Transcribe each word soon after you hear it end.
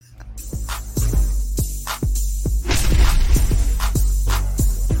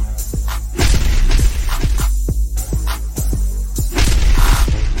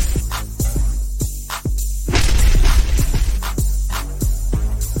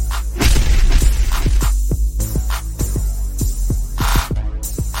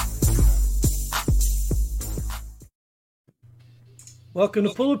Welcome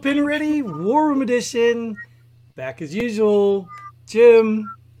to Pull a Pin Ready War Room Edition. Back as usual,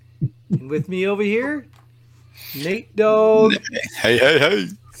 Jim. And with me over here, Nate Dogg. Hey.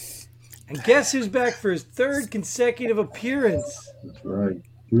 And guess who's back for his third consecutive appearance? That's right.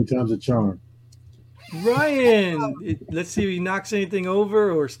 3 times a charm. Ryan. Let's see if he knocks anything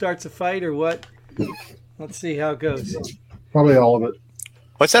over or starts a fight or what. Let's see how it goes. Probably all of it.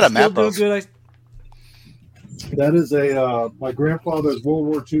 What's that a map Still of? doing good. That is my grandfather's World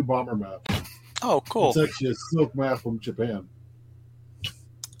War II bomber map. Oh, cool. It's actually a silk map from Japan.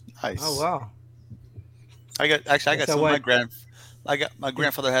 Nice. Oh, wow. I got some of why- my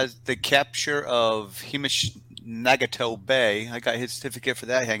grandfather has the capture of Himesh Nagato Bay. I got his certificate for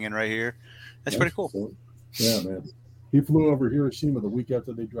that hanging right here. That's pretty cool. So, yeah, man. He flew over Hiroshima the week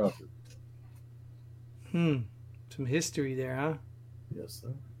after they dropped it. Some history there, huh? Yes,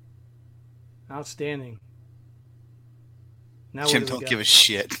 sir. Outstanding. Now Jim where do we don't go? give a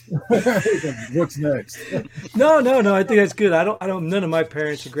shit. What's next? No. I think that's good. I don't. None of my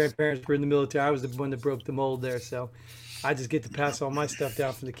parents or grandparents were in the military. I was the one that broke the mold there, so I just get to pass all my stuff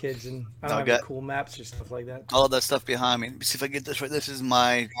down from the kids, and I don't have any cool maps or stuff like that. All of that stuff behind me. Let me see if I get this right. This is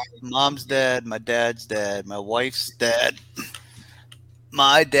my mom's dad, my dad's dad, my wife's dad,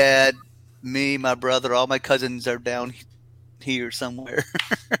 my dad, me, my brother, all my cousins are down here somewhere.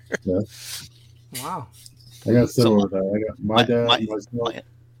 Yeah. Wow. I got similar to that. I got my dad, myself.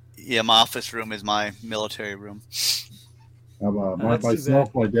 My office room is my military room.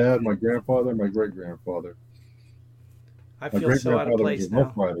 Myself, my dad, my grandfather, my great grandfather. I My feel great so out of grandfather place was a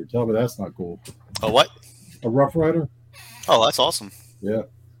Rough now. Rider. Tell me that's not cool. Oh, what? A Rough Rider? Oh, that's awesome. Yeah.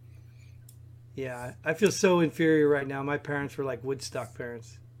 Yeah, I feel so inferior right now. My parents were like Woodstock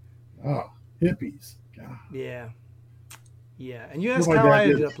parents. Oh, hippies. God. Yeah. And you asked my how dad I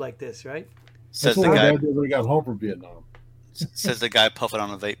ended did. up like this, right? Says That's the what my guy. dad did when he got home from Vietnam. Says the guy puffing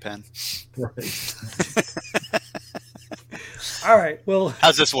on a vape pen. Right. All right. Well,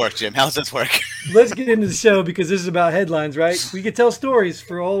 How's this work, Jim? How's this work? let's get into the show because this is about headlines, right? We could tell stories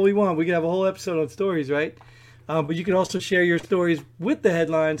for all we want. We could have a whole episode on stories, right? But you can also share your stories with the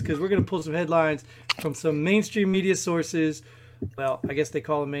headlines because we're going to pull some headlines from some mainstream media sources. Well, I guess they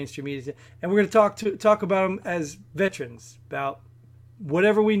call them mainstream media, and we're going to talk about them as veterans, about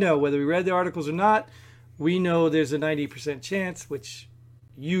whatever we know, whether we read the articles or not. We know there's a 90% chance, which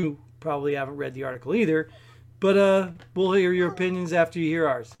you probably haven't read the article either, but we'll hear your opinions after you hear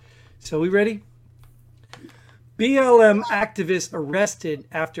ours. So we ready? BLM activist arrested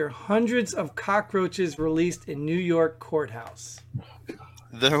after hundreds of cockroaches released in New York courthouse.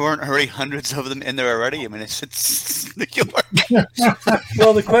 There weren't already hundreds of them in there already. I mean, it's New York.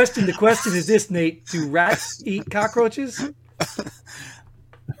 Well, the question is this, Nate: do rats eat cockroaches?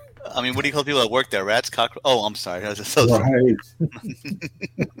 I mean, what do you call people that work there? Rats, cockroaches? Oh, I'm sorry. I was just so Right.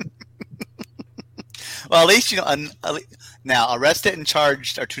 Well, at least, now, arrested and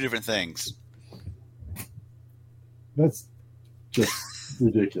charged are two different things. That's just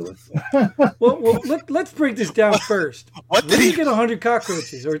ridiculous. Well, let's break this down first. What Where did do you he get 100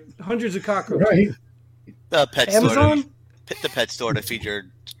 cockroaches or hundreds of cockroaches? Right. the pet Amazon? store? The pet store to feed your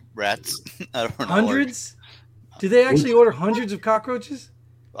rats. I don't know. Hundreds? Do they actually order hundreds of cockroaches?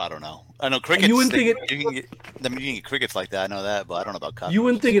 I don't know. I know crickets. You wouldn't think you can get crickets like that. I know that, but I don't know about cockroaches. You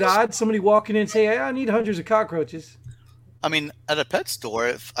wouldn't think it odd somebody walking in and say, hey, I need hundreds of cockroaches. I mean, at a pet store,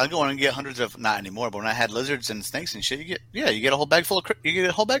 if I'm going to get hundreds of, not anymore, but when I had lizards and snakes and shit, you get a whole bag full of crickets.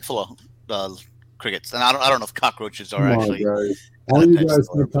 And I don't know if cockroaches are Come on, actually. guys. All you guys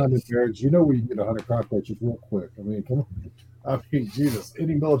spend time in marriage, you know we can get 100 cockroaches real quick. I mean, come on. I mean, Jesus,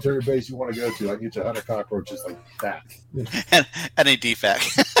 any military base you want to go to, I can get you 100 cockroaches like that. and a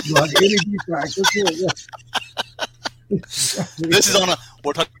DFAC. Like any defect, that's it, yeah. This is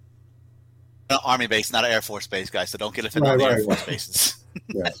we're talking an Army base, not an Air Force base, guys. So don't get offended on the Air Force bases.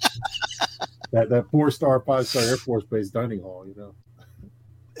 Yeah. That 4-star, 5-star Air Force base dining hall, you know.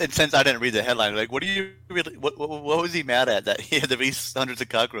 And since I didn't read the headline, like, what do you really? What was he mad at that he had to release hundreds of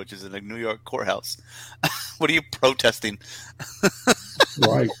cockroaches in a New York courthouse? What are you protesting?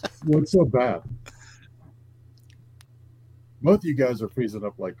 Right. What's so bad? Both of you guys are freezing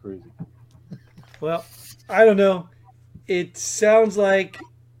up like crazy. Well, I don't know. It sounds like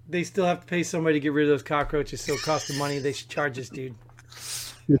they still have to pay somebody to get rid of those cockroaches, so it costs them money. They should charge this dude.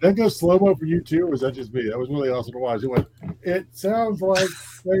 Did that go slow-mo for you too, or was that just me? That was really awesome to watch. It went, it sounds like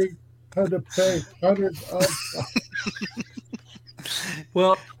they had to pay hundreds of...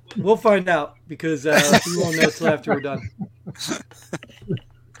 Well, we'll find out because we won't know until after we're done.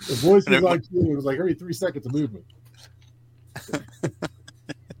 The voice was like you. It was like every 3 seconds of movement.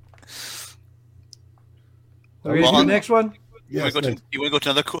 Are we going to do the next one? Yes, You want to go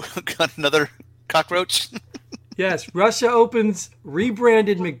to another cockroach? Yes, Russia opens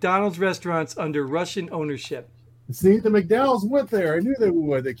rebranded McDonald's restaurants under Russian ownership. see, the McDowells went there. I knew they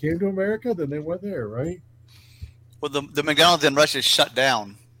would. They came to America, then they went there, right? Well, the McDonald's in Russia is shut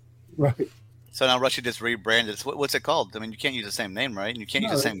down. Right. So now Russia just rebranded. What's it called? I mean, you can't use the same name, right? And you can't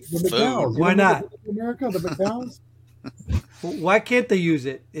use the same the food. McDowell's. Why not? America, the McDowell's? Why can't they use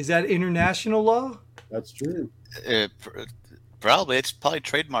it? Is that international law? That's true. Probably. It's probably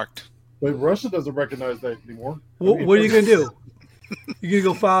trademarked. But Russia doesn't recognize that anymore. What are you going to do? You going to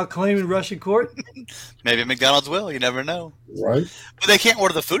go file a claim in Russian court? Maybe McDonald's will. You never know. Right. But they can't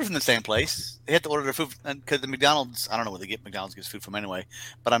order the food from the same place. They have to order their food because the McDonald's. I don't know where they get McDonald's gets food from anyway.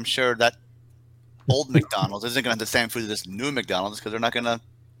 But I'm sure that old McDonald's isn't going to have the same food as this new McDonald's because they're not going to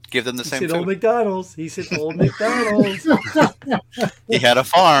give them the same He said food. old McDonald's. He said old McDonald's. He had a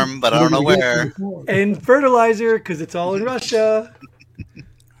farm, but I don't know where. And fertilizer because it's all in Russia.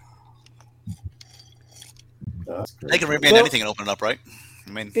 That's great. They can rebrand anything and open it up, right?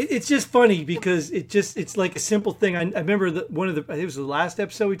 I mean, It's just funny because it's like a simple thing. I remember I think it was the last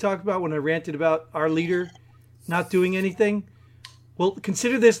episode we talked about when I ranted about our leader not doing anything. Well,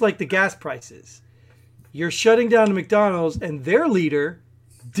 consider this like the gas prices. You're shutting down the McDonald's and their leader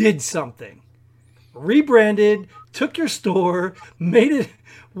did something. Rebranded, took your store, made it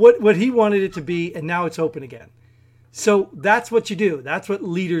what he wanted it to be, and now it's open again. So that's what you do. That's what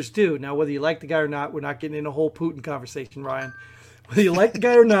leaders do. Now, whether you like the guy or not, we're not getting in a whole Putin conversation, Ryan. Whether you like the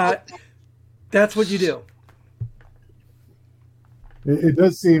guy or not, that's what you do. It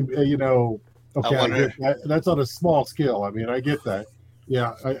does seem, okay, I I get that. That's on a small scale. I mean, I get that.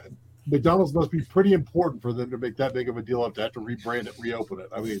 Yeah, McDonald's must be pretty important for them to make that big of a deal up to have to rebrand it, reopen it.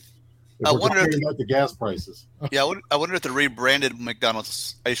 I mean, I wonder if about the gas prices. yeah, I wonder if the rebranded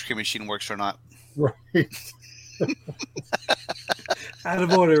McDonald's ice cream machine works or not. Right. Out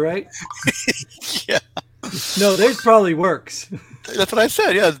of order, right? Yeah, No, theirs probably works. that's what I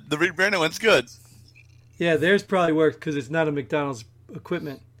said. Yeah, the rebranded one's good. Yeah, theirs probably works because it's not a McDonald's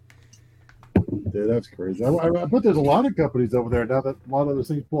equipment. Yeah, that's crazy. I bet there's a lot of companies over there now that a lot of those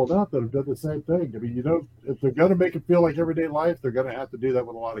things pulled out that have done the same thing. I mean, if they're going to make it feel like everyday life, they're going to have to do that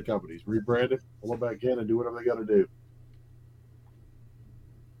with a lot of companies. Rebrand it, pull it back in, and do whatever they got to do.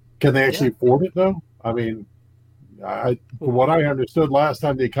 Can they actually afford it, though? I mean, from what I understood last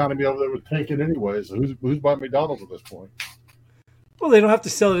time, the economy over there was tanking anyway. So who's buying McDonald's at this point? Well, they don't have to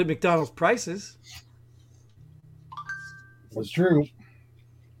sell it at McDonald's prices. That's true.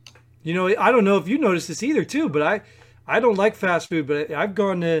 I don't know if you noticed this either, too, but I don't like fast food, but I've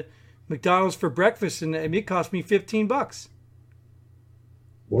gone to McDonald's for breakfast, and it cost me $15.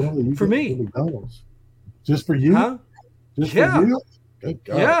 What are you For me. McDonald's? Just for you? Huh? Just Yeah. for you? Good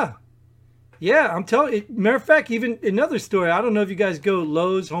God. Yeah. Yeah, I'm telling you. Matter of fact, even another story. I don't know if you guys go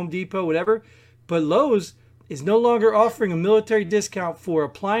Lowe's, Home Depot, whatever, but Lowe's is no longer offering a military discount for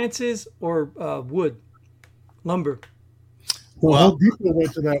appliances or wood, lumber. Well, Wow. Home Depot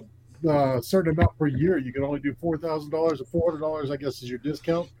went to that certain amount per year. You can only do $4,000 or $400, I guess, is your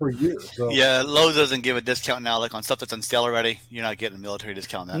discount per year. So Yeah, Lowe's doesn't give a discount now, like on stuff that's on sale already. You're not getting a military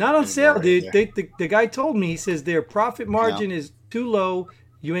discount. Not on sale, dude. Yeah. The guy told me, he says their profit margin is too low.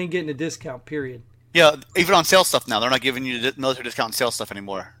 You ain't getting a discount, period. Yeah, even on sale stuff now, they're not giving you the military discount on sale stuff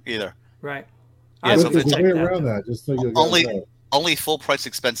anymore either. Right. Yeah, I so would there's it's a check way that. around that. Just so you Only- know. Only full price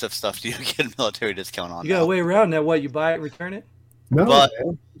expensive stuff do you get a military discount on. You got now. a way around that. What, you buy it, return it? No, But-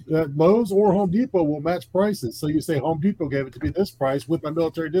 man. Lowe's or Home Depot will match prices. So you say Home Depot gave it to me this price with my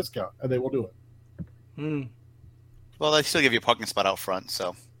military discount, and they will do it. Hmm. Well, they still give you a parking spot out front,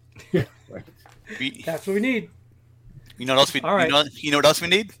 so Yeah, right. you, That's what we need. you know what else we All right. you know what else we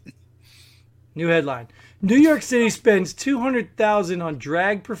need? New headline. New York City spends $200,000 on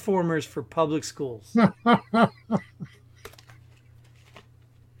drag performers for public schools.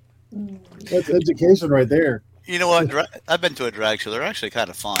 That's education right there. You know what? I've been to a drag show. They're actually kind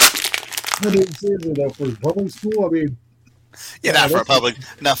of fun. I mean, seriously, though, for public school, I mean, Yeah, Yeah,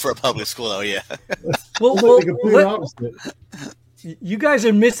 not for a public school though. Yeah, Well, it's well, like the complete let- opposite. you guys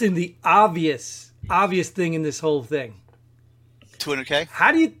are missing the obvious thing in this whole thing. $200K.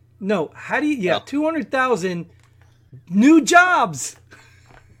 How do you Oh. 200,000 new jobs.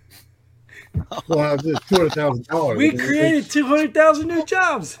 Well, it's $200,000. We created 200,000 new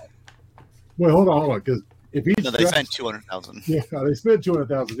jobs. Wait, hold on, because if each No, they drag- spent $200,000. yeah, they spent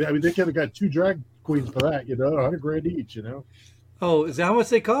 200,000. I mean, they could have got two drag queens for that. $100,000 each. Oh, is that how much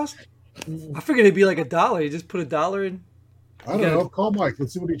they cost? I figured it'd be like $1. You just put $1 in. I don't know. Call Mike.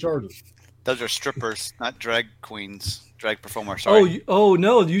 Let's see what he charges. Those are strippers, not drag queens, drag performers. Oh, Sorry.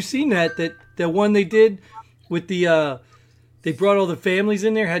 no, you seen that one they did with the They brought all the families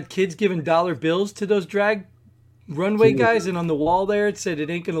in there, had kids giving dollar bills to those drag runway guys, and on the wall there it said it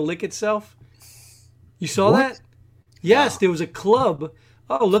ain't gonna lick itself. You saw that? Yes, there was a club.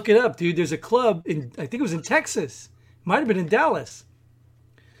 Oh, look it up, dude. There's a club in, I think it was in Texas. Might have been in Dallas.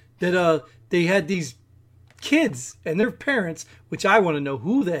 That they had these kids and their parents, which I want to know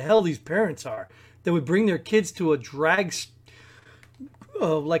who the hell these parents are, that would bring their kids to a drag,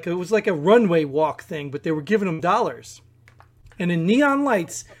 like it was like a runway walk thing, but they were giving them dollars. And in neon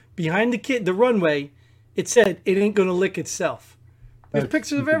lights behind the runway, it said it ain't gonna lick itself. There's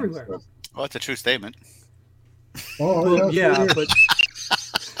pictures of everywhere. Well, that's a true statement. Oh, Well, yeah,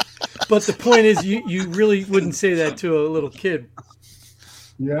 but the point is, you really wouldn't say that to a little kid,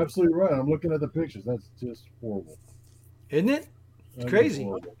 you're absolutely right. I'm looking at the pictures. That's just horrible. isn't it? That is Crazy.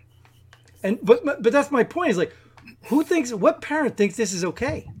 horrible. And but that's my point. Is like, what parent thinks this is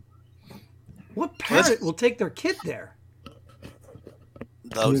okay? What parent will take their kid there?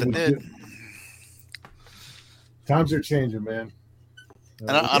 Those that did. Times are changing, man.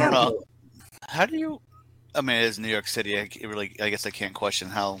 And I don't know. How do you? I mean, it is New York City. I guess I can't question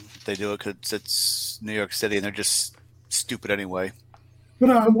how they do it because it's New York City and they're just stupid anyway.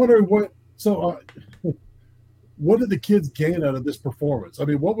 But I'm wondering what. So, what did the kids gain out of this performance? I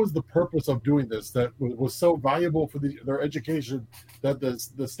mean, what was the purpose of doing this that was so valuable for their education that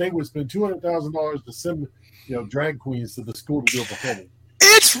the state would spend $200,000 to send drag queens to the school to do a performance?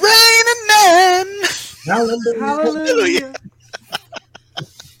 It's raining men. Hallelujah.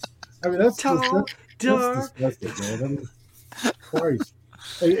 I mean, that's disgusting, man. I mean, Christ.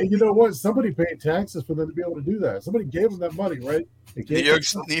 And you know what? Somebody paid taxes for them to be able to do that. Somebody gave them that money, right? New York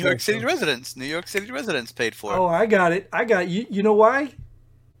City residents. New York City residents paid for it. Oh, I got it. You know why?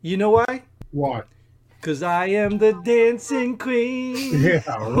 You know why? Why? Because I am the dancing queen. Yeah,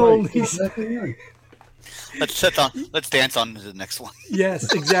 right. Exactly right. Let's dance on to the next one.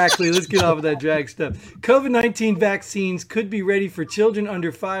 Yes, exactly. Let's get off of that drag stuff. COVID-19 vaccines could be ready for children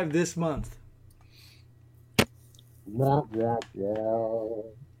under 5 this month. Isn't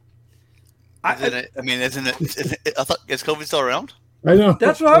it? I thought, is COVID still around? I know.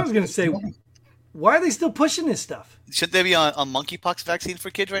 That's what I was going to say. Why are they still pushing this stuff? Should they be on monkeypox vaccine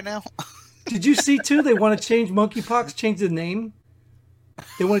for kids right now? Did you see, too, they want to change monkeypox, change the name?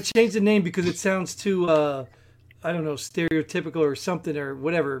 They want to change the name because it sounds too, I don't know, stereotypical or something or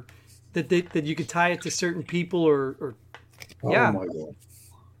whatever, that you could tie it to certain people or yeah. Oh, my God.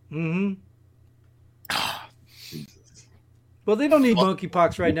 Mm-hmm. Well, they don't need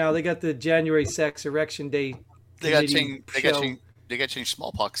monkeypox right now. They got the January sex erection day. They got to change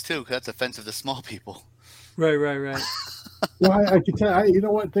smallpox too, because that's offensive to small people. Right. Well, I can tell you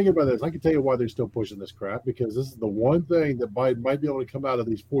know what? Think about this. I can tell you why they're still pushing this crap, because this is the one thing that Biden might be able to come out of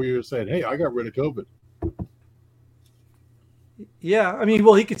these 4 years saying, "Hey, I got rid of COVID." Yeah, I mean,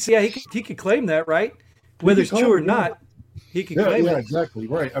 well, he could claim that, right? Whether it's true or not, he could claim it. Yeah, exactly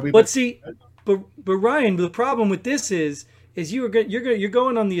right. I mean, but Ryan, the problem with this is you're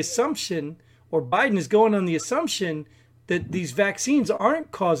going on the assumption, or Biden is going on the assumption that these vaccines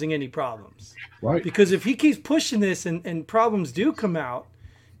aren't causing any problems. Right. Because if he keeps pushing this and problems do come out,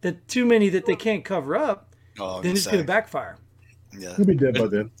 that too many that they can't cover up, then it's going to backfire. Yeah. He'll be dead by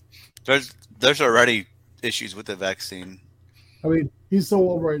then. There's already issues with the vaccine. I mean, he's so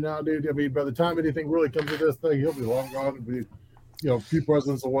old right now, dude. I mean, by the time anything really comes to this thing, he'll be long gone and be, a few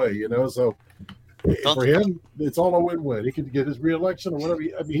presidents away, So for him, it's all a win-win. He could get his reelection or whatever.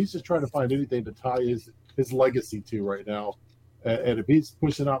 He's just trying to find anything to tie his legacy to right now. And if he's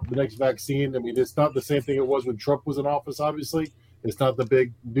pushing out the next vaccine, I mean, it's not the same thing it was when Trump was in office, obviously. It's not the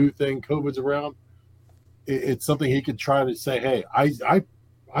big new thing, COVID's around. It's something he could try to say, hey, I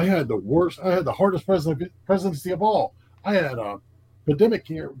had the hardest presidency of all. I had a pandemic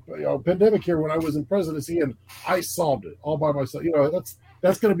here when I was in presidency, and I solved it all by myself.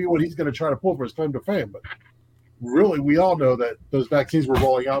 That's going to be what he's going to try to pull for his claim to fame. But really, we all know that those vaccines were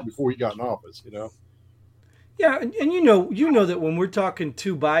rolling out before he got in office, Yeah, and you know that when we're talking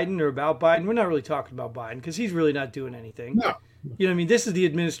to Biden or about Biden, we're not really talking about Biden because he's really not doing anything. No. This is the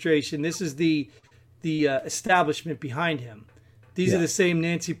administration. This is the establishment behind him. These are the same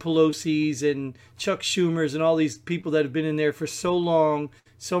Nancy Pelosi's and Chuck Schumer's and all these people that have been in there for so long,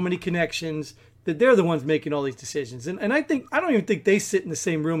 so many connections, that they're the ones making all these decisions. And I don't even think they sit in the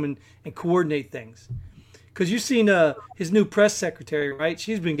same room and coordinate things. Because you've seen his new press secretary, right?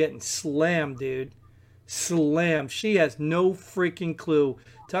 She's been getting slammed, dude. Slammed. She has no freaking clue.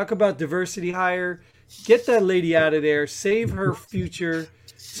 Talk about diversity hire. Get that lady out of there. Save her future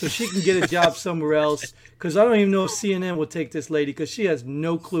so she can get a job somewhere else. Because I don't even know if CNN will take this lady because she has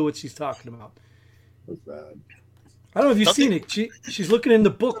no clue what she's talking about. That's bad. I don't know if you've Something- seen it. She's looking in the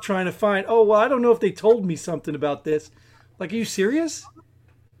book trying to find, oh, well, I don't know if they told me something about this. Like, are you serious?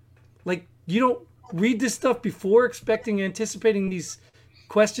 Like, you don't read this stuff before anticipating these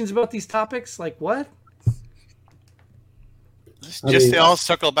questions about these topics? Like, what? They all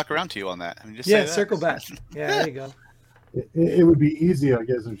circle back around to you on that. I mean, just say Yeah, that. circle back. Yeah, there you go. It would be easy, I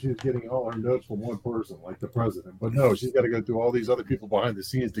guess, if she was getting all her notes from one person, like the president. But no, she's got to go through all these other people behind the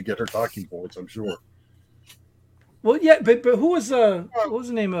scenes to get her talking points, I'm sure. Well, yeah, but who was what was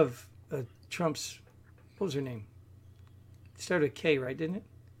the name of Trump's? What was her name? It started with K, right? Didn't it?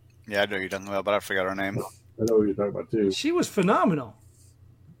 Yeah, I know who you're talking about, but I forgot her name. I know what you're talking about too. She was phenomenal.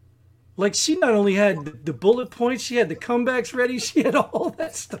 Like, she not only had the bullet points, she had the comebacks ready. She had all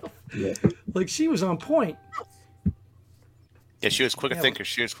that stuff. Yeah. Like, she was on point. Yeah, she was quick a Yeah. thinker.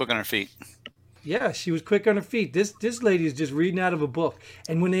 She was quick on her feet. Yeah, she was quick on her feet. This lady is just reading out of a book.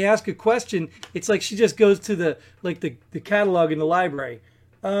 And when they ask a question, it's like she just goes to the catalog in the library.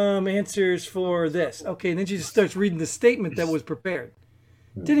 Answers for this. Okay, and then she just starts reading the statement that was prepared.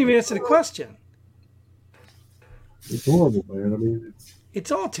 Didn't even answer the question. It's horrible, man. I mean,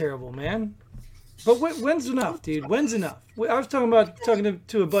 It's all terrible, man. But when's enough, dude? When's enough? I was talking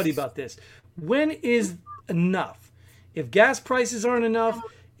to a buddy about this. When is enough? If gas prices aren't enough,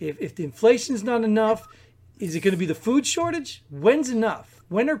 if the inflation's not enough, is it going to be the food shortage? When's enough?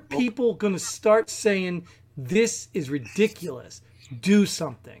 When are people going to start saying, this is ridiculous? Do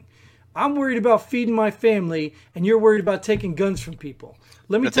something. I'm worried about feeding my family, and you're worried about taking guns from people.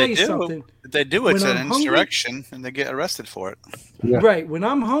 Let me If tell they you do, something. if they do, it's When an I'm hungry- insurrection, and they get arrested for it. Yeah. Right. When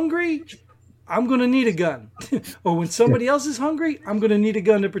I'm hungry, I'm going to need a gun. Or when somebody else is hungry, I'm going to need a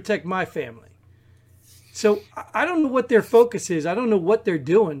gun to protect my family. So I don't know what their focus is. I don't know what they're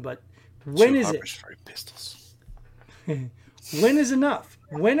doing, but when is it? Arbitrary pistols. When is enough?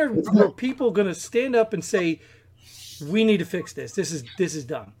 When are people going to stand up and say, we need to fix this? This is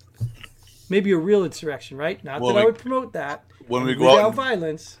done. Maybe a real insurrection, right? Not Well, that I we- would promote that. when we And go out without and-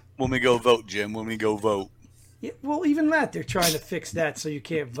 violence. When we go vote, Jim, when we go vote. Yeah, well, even that, they're trying to fix that so you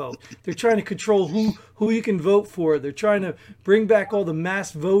can't vote. They're trying to control who you can vote for. They're trying to bring back all the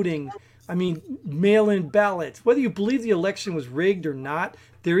mass voting. I mean, mail-in ballots. Whether you believe the election was rigged or not,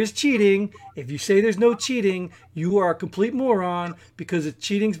 there is cheating. If you say there's no cheating, you are a complete moron because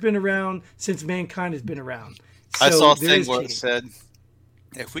cheating's been around since mankind has been around. I So saw a there thing is where it cheating. said,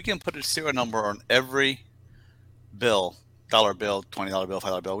 if we can put a serial number on every bill, $1 bill, $20 bill,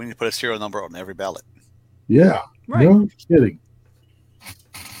 $5 bill, we need to put a serial number on every ballot. Yeah. Right. No kidding.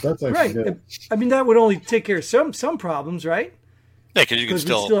 That's actually Right. good. I mean, that would only take care of some problems, right? Yeah, because you can 'Cause we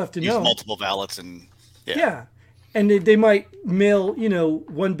still, still have to use know. multiple ballots and Yeah. And they might mail,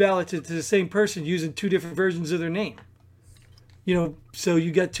 one ballot to the same person using two different versions of their name. So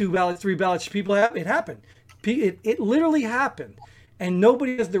you got 2 ballots, 3 ballots. People have it happened. It literally happened, and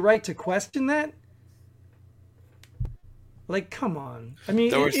nobody has the right to question that. Like, come on. I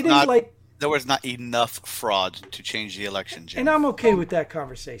mean, There was it not- is like, there was not enough fraud to change the election, Jim. and I'm okay with that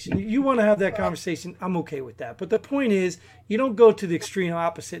conversation. You want to have that conversation, I'm okay with that. But the point is, you don't go to the extreme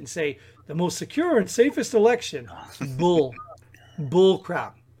opposite and say the most secure and safest election. Bull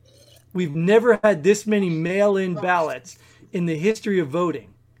crap. We've never had this many mail-in ballots in the history of voting.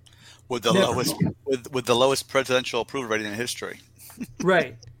 with the Never. lowest with the lowest presidential approval rating in history.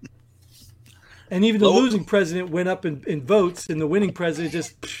 Right. And even the Low- losing president went up in votes, and the winning president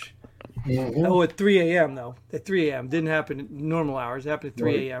just, Mhm. oh, at 3 a.m., though. At 3 a.m. Didn't happen at normal hours. It happened at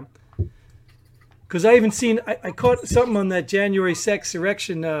 3 a.m. Because I even seen, I caught something on that January 6th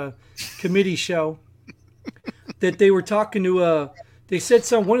Insurrection Committee show that they were talking to, they said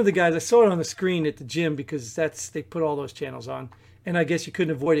one of the guys, I saw it on the screen at the gym because they put all those channels on. And I guess you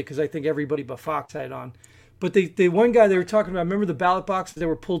couldn't avoid it because I think everybody but Fox had it on. But they one guy they were talking about, remember the ballot boxes that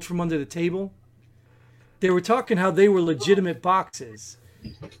were pulled from under the table? They were talking how they were legitimate boxes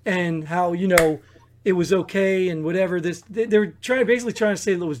and how, it was okay and whatever. They were basically trying to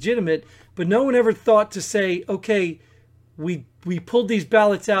say it was legitimate, but no one ever thought to say, okay, we pulled these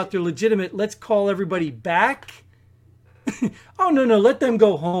ballots out, they're legitimate, let's call everybody back. Oh, no, let them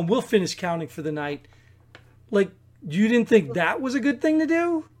go home. We'll finish counting for the night. Like, you didn't think that was a good thing to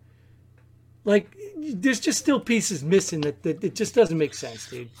do? Like, there's just still pieces missing that it just doesn't make sense,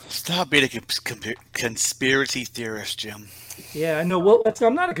 dude. Stop being a conspiracy theorist, Jim. Yeah, I know. Well,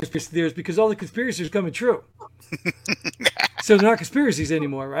 I'm not a conspiracy theorist because all the conspiracies are coming true. So they're not conspiracies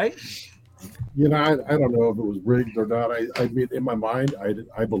anymore, right? I don't know if it was rigged or not. I mean, in my mind,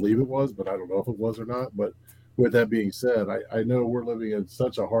 I believe it was, but I don't know if it was or not. But with that being said, I know we're living in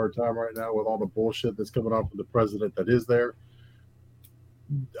such a hard time right now with all the bullshit that's coming off of the president that is there.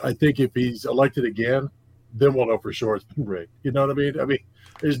 I think if he's elected again, then we'll know for sure it's been rigged. You know what I mean? I mean,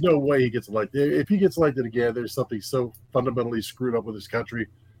 there's no way he gets elected. If he gets elected again, there's something so fundamentally screwed up with this country,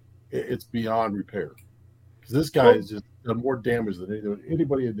 it's beyond repair. Because this guy has just done more damage than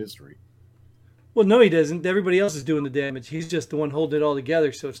anybody in history. Well, no, he doesn't. Everybody else is doing the damage. He's just the one holding it all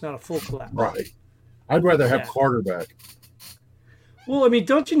together, so it's not a full collapse. Right. I'd rather have Carter back. Well, I mean,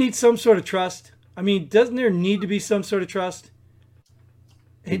 don't you need some sort of trust? I mean, doesn't there need to be some sort of trust?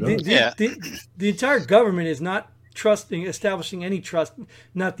 The entire government is not establishing any trust.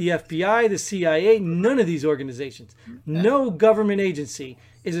 Not the FBI, the CIA, none of these organizations. No government agency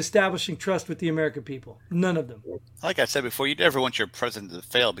is establishing trust with the American people. None of them. Like I said before, you never want your president to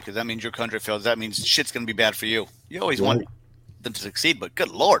fail because that means your country fails. That means shit's going to be bad for you. You always want them to succeed, but good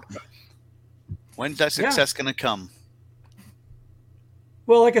Lord. When's that success going to come?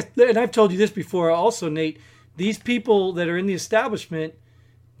 Well, and I've told you this before also, Nate, these people that are in the establishment,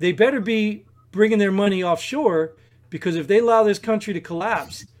 they better be bringing their money offshore, because if they allow this country to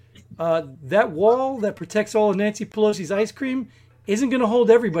collapse, that wall that protects all of Nancy Pelosi's ice cream isn't going to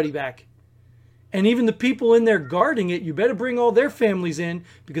hold everybody back. And even the people in there guarding it, you better bring all their families in,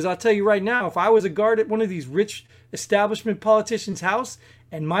 because I'll tell you right now, if I was a guard at one of these rich establishment politicians' house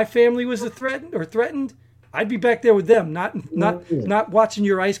and my family was threatened, I'd be back there with them, not watching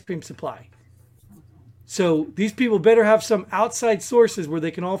your ice cream supply. So these people better have some outside sources where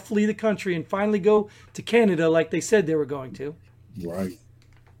they can all flee the country and finally go to Canada like they said they were going to. Right.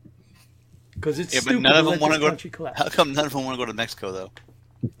 Because it's but stupid none of to them let want this to country go. collapse. How come none of them want to go to Mexico though?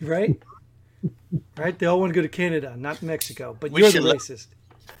 Right? Right? They all want to go to Canada, not Mexico. But you're the racist.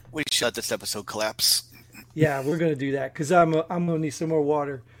 We should let this episode collapse. Yeah, we're going to do that because I'm going to need some more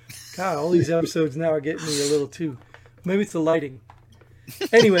water. God, all these episodes now are getting me a little too. Maybe it's the lighting.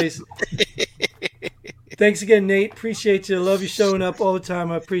 Anyways, thanks again, Nate. Appreciate you. Love you showing up all the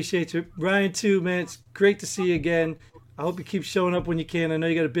time. I appreciate you. Ryan, too, man. It's great to see you again. I hope you keep showing up when you can. I know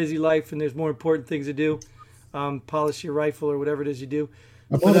you got a busy life and there's more important things to do. Polish your rifle or whatever it is you do.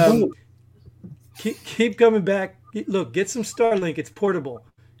 But keep coming back. Look, get some Starlink. It's portable.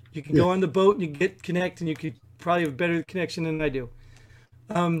 You can go on the boat and you get connect, and you could probably have a better connection than I do.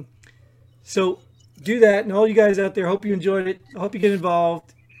 So do that, and all you guys out there, hope you enjoyed it. I hope you get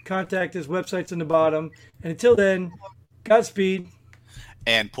involved. Contact us. Website's on the bottom. And until then, Godspeed.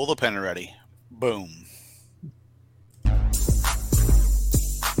 And pull the pen already. Boom.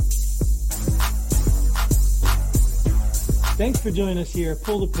 Thanks for joining us here.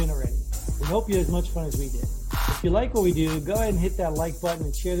 Pull the pin already. We hope you had as much fun as we did. If you like what we do, go ahead and hit that like button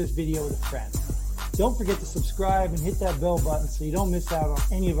and share this video with a friend. Don't forget to subscribe and hit that bell button so you don't miss out on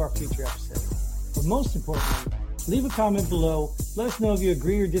any of our future episodes. But most importantly, leave a comment below. Let us know if you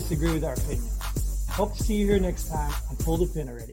agree or disagree with our opinion. Hope to see you here next time on Pull the Pin Already.